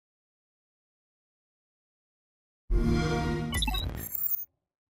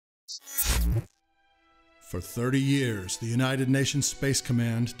For 30 years, the United Nations Space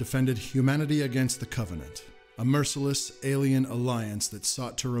Command defended humanity against the Covenant, a merciless alien alliance that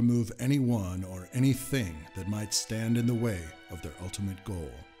sought to remove anyone or anything that might stand in the way of their ultimate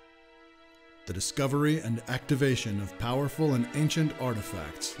goal. The discovery and activation of powerful and ancient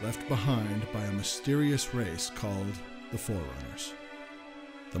artifacts left behind by a mysterious race called the Forerunners.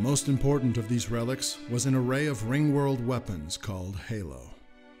 The most important of these relics was an array of ring-world weapons called Halo.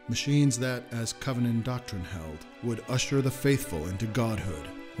 Machines that, as Covenant doctrine held, would usher the faithful into godhood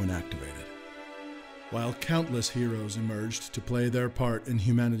when activated. While countless heroes emerged to play their part in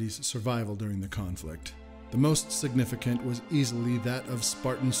humanity's survival during the conflict, the most significant was easily that of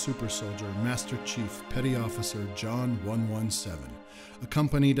Spartan super soldier Master Chief Petty Officer John 117,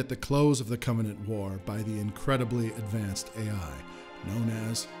 accompanied at the close of the Covenant War by the incredibly advanced AI known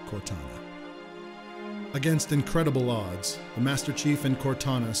as Cortana. Against incredible odds, the Master Chief and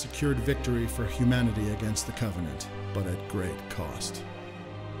Cortana secured victory for humanity against the Covenant, but at great cost.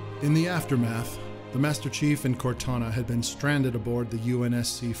 In the aftermath, the Master Chief and Cortana had been stranded aboard the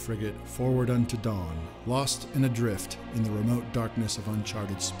UNSC frigate Forward Unto Dawn, lost and adrift in the remote darkness of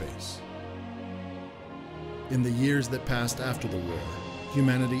uncharted space. In the years that passed after the war,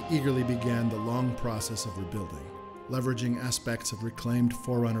 humanity eagerly began the long process of rebuilding, leveraging aspects of reclaimed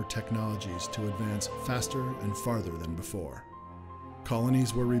Forerunner technologies to advance faster and farther than before.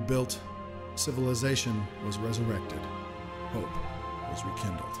 Colonies were rebuilt, civilization was resurrected, hope was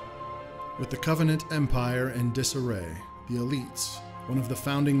rekindled. With the Covenant Empire in disarray, the elites, one of the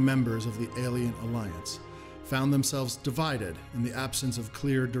founding members of the Alien Alliance, found themselves divided in the absence of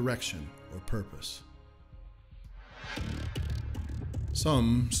clear direction or purpose.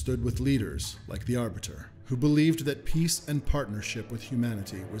 Some stood with leaders, like the Arbiter, who believed that peace and partnership with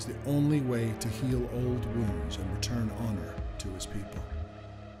humanity was the only way to heal old wounds and return honor to his people.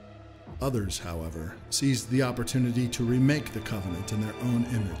 Others, however, seized the opportunity to remake the Covenant in their own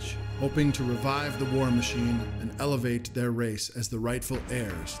image, hoping to revive the war machine and elevate their race as the rightful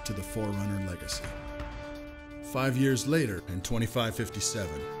heirs to the Forerunner legacy. 5 years later, in 2557,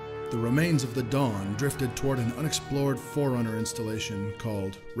 the remains of the Dawn drifted toward an unexplored Forerunner installation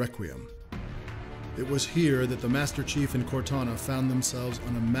called Requiem. It was here that the Master Chief and Cortana found themselves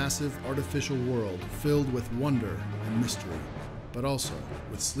on a massive artificial world filled with wonder and mystery, but also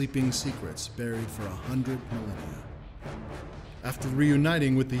with sleeping secrets buried for 100 millennia. After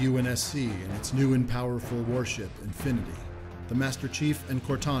reuniting with the UNSC and its new and powerful warship, Infinity, the Master Chief and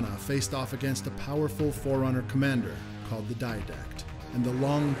Cortana faced off against a powerful Forerunner commander called the Didact, and the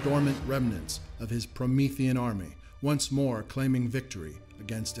long-dormant remnants of his Promethean army, once more claiming victory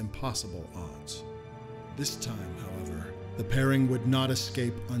against impossible odds. This time, however, the pairing would not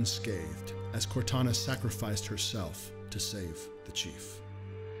escape unscathed, as Cortana sacrificed herself to save the Chief.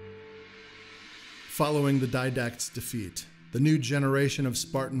 Following the Didact's defeat, the new generation of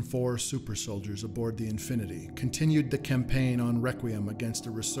Spartan 4 super soldiers aboard the Infinity continued the campaign on Requiem against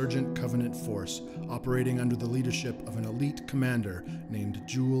a resurgent Covenant force operating under the leadership of an elite commander named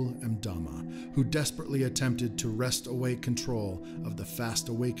Jewel Mdama, who desperately attempted to wrest away control of the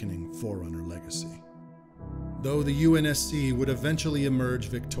fast-awakening Forerunner legacy. Though the UNSC would eventually emerge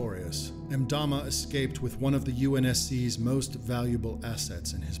victorious, Mdama escaped with one of the UNSC's most valuable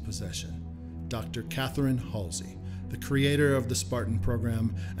assets in his possession, Dr. Catherine Halsey, the creator of the Spartan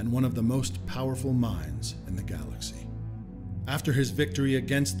program and one of the most powerful minds in the galaxy. After his victory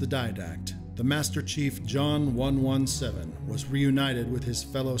against the Didact, the Master Chief John 117 was reunited with his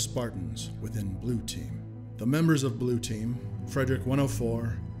fellow Spartans within Blue Team. The members of Blue Team, Frederick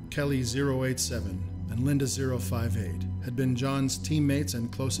 104, Kelly 087, and Linda 058, had been John's teammates and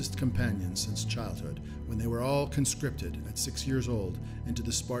closest companions since childhood, when they were all conscripted at 6 years old into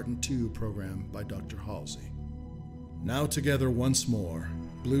the Spartan 2 program by Dr. Halsey. Now together once more,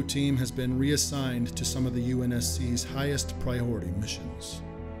 Blue Team has been reassigned to some of the UNSC's highest priority missions.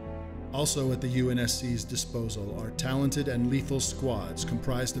 Also at the UNSC's disposal are talented and lethal squads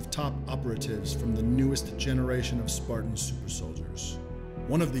comprised of top operatives from the newest generation of Spartan super soldiers.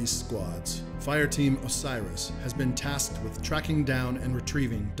 One of these squads, Fireteam Osiris, has been tasked with tracking down and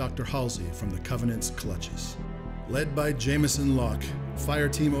retrieving Dr. Halsey from the Covenant's clutches. Led by Jameson Locke,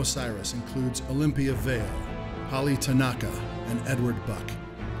 Fireteam Osiris includes Olympia Vale, Holly Tanaka, and Edward Buck,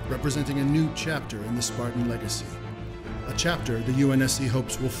 representing a new chapter in the Spartan legacy. A chapter the UNSC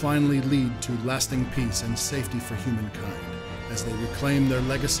hopes will finally lead to lasting peace and safety for humankind as they reclaim their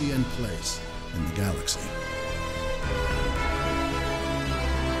legacy and place in the galaxy.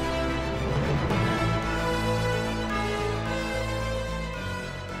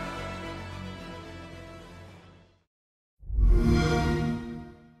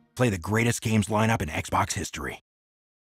 Play the greatest games lineup in Xbox history.